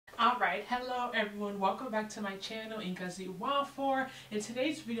Alright, hello everyone, welcome back to my channel, Ngozi Nwafor. In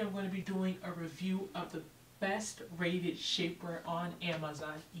today's video I'm going to be doing a review of the best rated shapewear on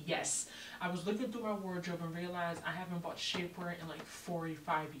Amazon. Yes, I was looking through my wardrobe and realized I haven't bought shapewear in like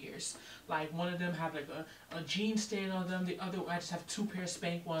 45 years. Like one of them have like a jean stain on them, the other I just have two pair of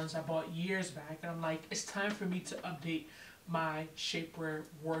spank ones I bought years back, and I'm like, it's time for me to update my shapewear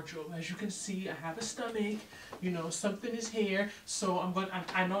wardrobe. As you can see, I have a stomach, you know, something is here, so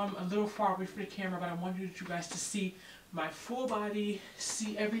I know I'm a little far away from the camera, but I want you guys to see my full body,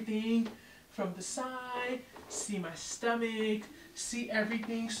 see everything from the side, see my stomach, see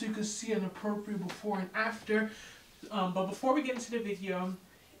everything, so you can see an appropriate before and after. But before we get into the video,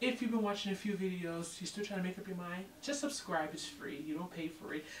 if you've been watching a few videos, you're still trying to make up your mind, just subscribe. It's free. You don't pay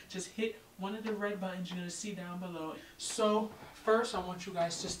for it. Just hit one of the red buttons you're going to see down below. So first I want you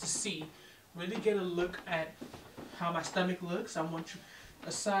guys just to see, really get a look at how my stomach looks. I want you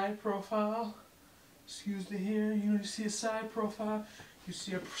a side profile. Excuse the hair. You know, you see a side profile. You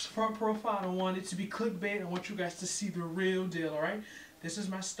see a front profile. I don't want it to be clickbait. I want you guys to see the real deal, alright? This is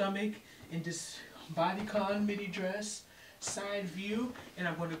my stomach in this bodycon midi dress. Side view, and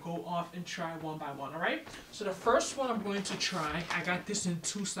I'm going to go off and try one by one. Alright, so the first one I'm going to try, I got this in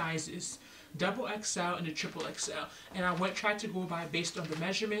two sizes, double XL and a triple XL, and I tried to go by based on the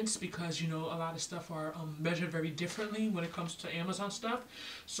measurements, because you know a lot of stuff are measured very differently when it comes to Amazon stuff,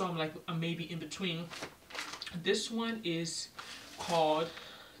 so I'm maybe in between. This one is called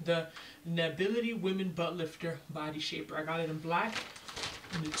the Nebility Women Butt Lifter Body Shaper. I got it in black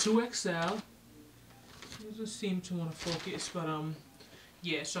in the 2XL. It doesn't seem to want to focus, but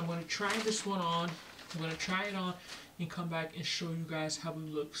yeah, so I'm going to try this one on. I'm going to try it on and come back and show you guys how it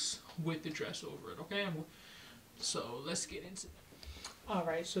looks with the dress over it, okay? So let's get into it.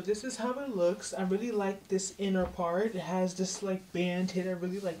 Alright, so this is how it looks. I really like this inner part. It has this like band here that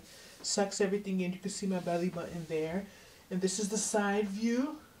really like sucks everything in. You can see my belly button there. And this is the side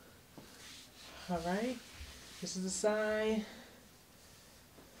view. Alright, this is the side.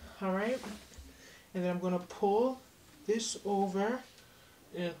 Alright. And then I'm going to pull this over,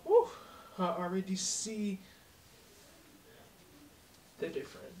 and whew, I already see the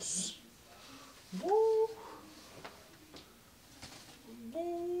difference. Woo!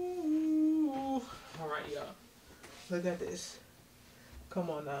 Woo! Alright, y'all. Look at this. Come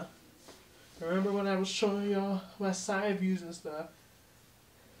on now. Remember when I was showing y'all my side views and stuff?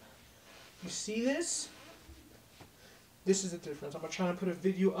 You see this? This is the difference. I'm trying to put a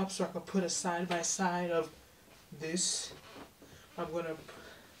video up so I can put a side by side of this. I'm going to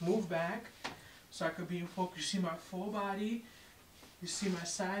move back so I can be in focus. You see my full body. You see my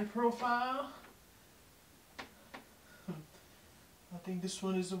side profile. I think this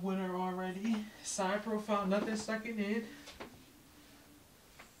one is a winner already. Side profile, nothing sucking in.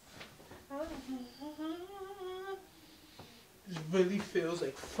 It really feels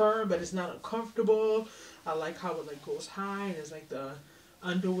like firm, but it's not uncomfortable. I like how it like goes high, and it's like the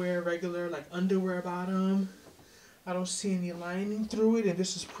underwear, regular like underwear bottom. I don't see any lining through it, and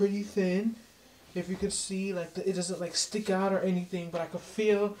this is pretty thin. If you could see, like it doesn't like stick out or anything, but I can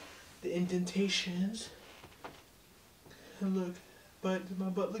feel the indentations. And look, but does my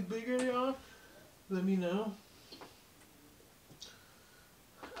butt look bigger, y'all? Let me know.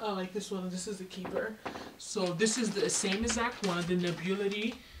 I like this one. This is the keeper. So this is the same exact one, the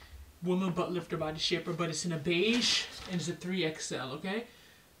Nebility Woman Butt Lifter Body Shaper, but it's in a beige and it's a 3XL, okay?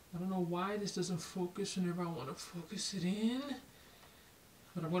 I don't know why this doesn't focus whenever I want to focus it in.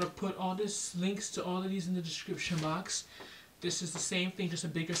 But I'm going to put all this links to all of these in the description box. This is the same thing, just a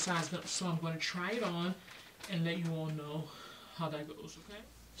bigger size. So I'm going to try it on and let you all know how that goes, okay?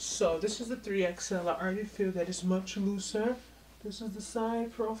 So this is the 3XL. I already feel that it's much looser. This is the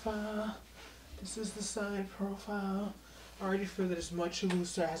side profile. This is the side profile. I already feel that it's much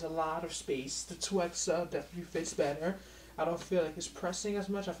looser. It has a lot of space. The 2XL definitely fits better. I don't feel like it's pressing as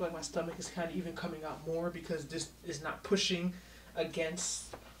much. I feel like my stomach is kind of even coming out more because this is not pushing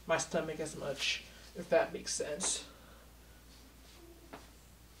against my stomach as much, if that makes sense.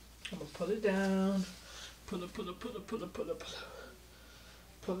 I'm going to pull it down. Pull it, pull it, pull it, pull it, pull it, pull it.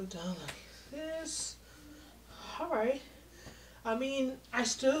 Pull it down like this. Alright. I mean, I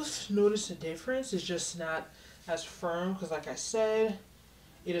still notice a difference. It's just not as firm because, like I said,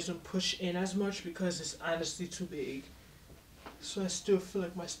 it doesn't push in as much because it's honestly too big. So I still feel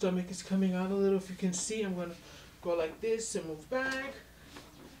like my stomach is coming out a little. If you can see, I'm going to go like this and move back.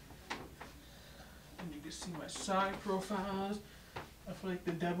 And you can see my side profiles. I feel like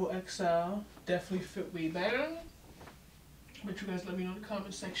the double XL definitely fit way better. But you guys let me know in the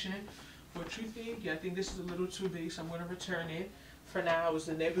comment section what you think. Yeah, I think this is a little too big, so I'm going to return it. for now is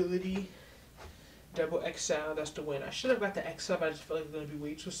the Nebility Double XL. That's the win. I should have got the XL, but I just feel like it's gonna be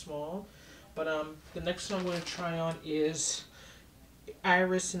way too small. But the next one I'm gonna try on is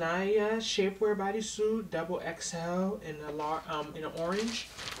Irisnaya Shapewear Bodysuit Double XL in in an orange.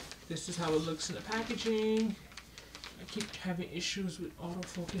 This is how it looks in the packaging. I keep having issues with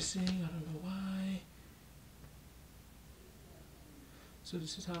autofocusing. I don't know why. So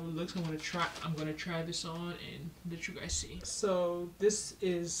this is how it looks. I'm gonna try this on and let you guys see. So this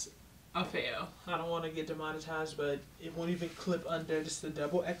is a fail. I don't want to get demonetized, but it won't even clip under. This is the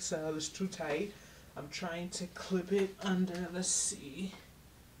Double XL. It's too tight. I'm trying to clip it under. Let's see.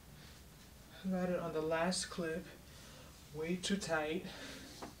 I got it on the last clip. Way too tight.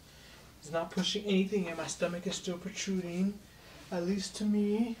 It's not pushing anything in. My stomach is still protruding. At least to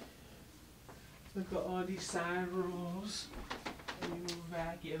me. Look at all these side rolls. Let me move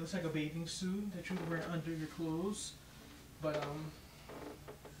back. Yeah, it looks like a bathing suit that you would wear under your clothes. But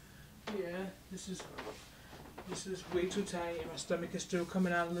yeah, this is way too tight, and my stomach is still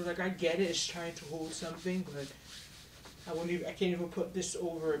coming out a little. Like, I get it, it's trying to hold something, but I can't even put this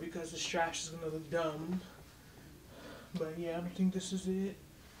over it because the straps is gonna look dumb. But yeah, I don't think this is it.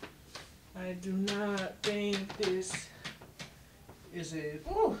 I do not think this is it.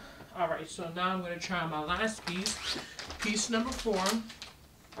 Ooh. Alright, so now I'm gonna try my last piece. Piece number 4.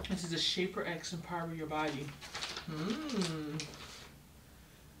 This is a SHAPERX Empower Your Body.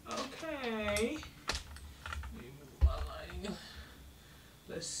 Okay.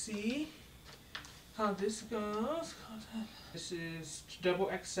 Let's see how this goes. This is Double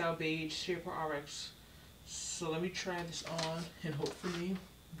XL Beige SHAPERX. So let me try this on and hopefully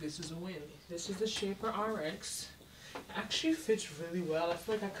this is a win. This is the SHAPERX. It actually fits really well. I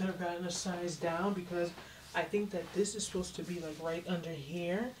feel like I could have gotten a size down because I think that this is supposed to be like right under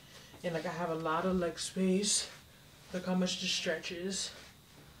here. And like I have a lot of leg space. Look how much this stretches.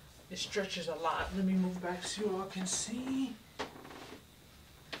 It stretches a lot. Let me move back so you all can see.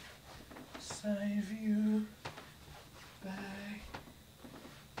 Side view. Back.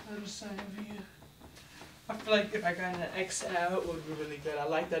 Other side view. I feel like if I got an XL, it would be really good. I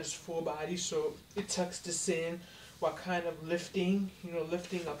like that it's full body, so it tucks this in while kind of lifting,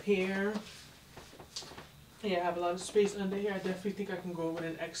 lifting up here. Yeah, I have a lot of space under here. I definitely think I can go with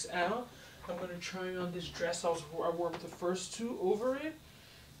an XL. I'm going to try on this dress I wore with the first two over it,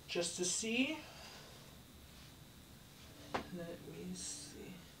 just to see. Let me see.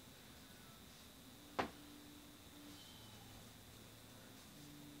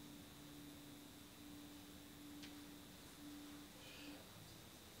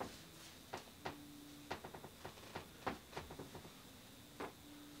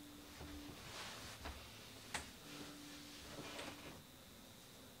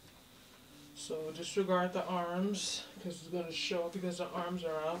 So disregard the arms because it's going to show because the arms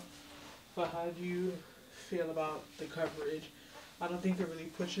are out. But how do you feel about the coverage? I don't think it really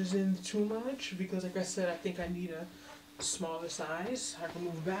pushes in too much because, like I said, I think I need a smaller size. I can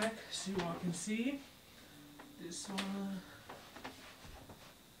move back so you all can see. This one.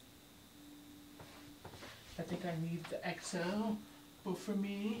 I think I need the XL. But for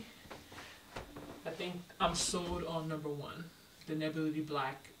me, I think I'm sold on number 1. The Nebility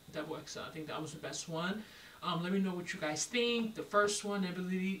Black Double XL. I think that was the best one. Let me know what you guys think. The first one,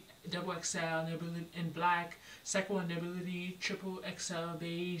 Nebility Double XL, Nebility in black. Second one, Nebility Triple XL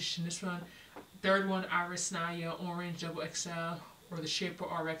Beige. And this one, third one, Irisnaya Orange Double XL. Or the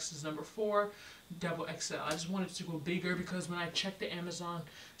SHAPERX is number 4, Double XL. I just wanted to go bigger because when I check the Amazon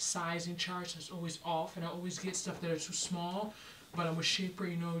sizing charts, it's always off, and I always get stuff that are too small. But I'm with Shaper,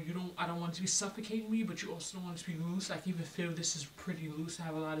 I don't want it to be suffocating me, but you also don't want it to be loose. I can even feel this is pretty loose. I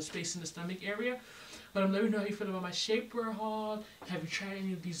have a lot of space in the stomach area. But let me know how you feel about my shapewear haul. Have you tried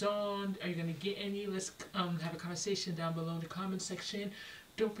any of these on? Are you going to get any? Let's have a conversation down below in the comment section.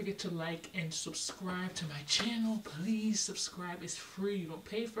 Don't forget to like and subscribe to my channel. Please subscribe. It's free. You don't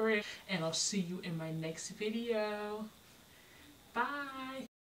pay for it. And I'll see you in my next video. Bye.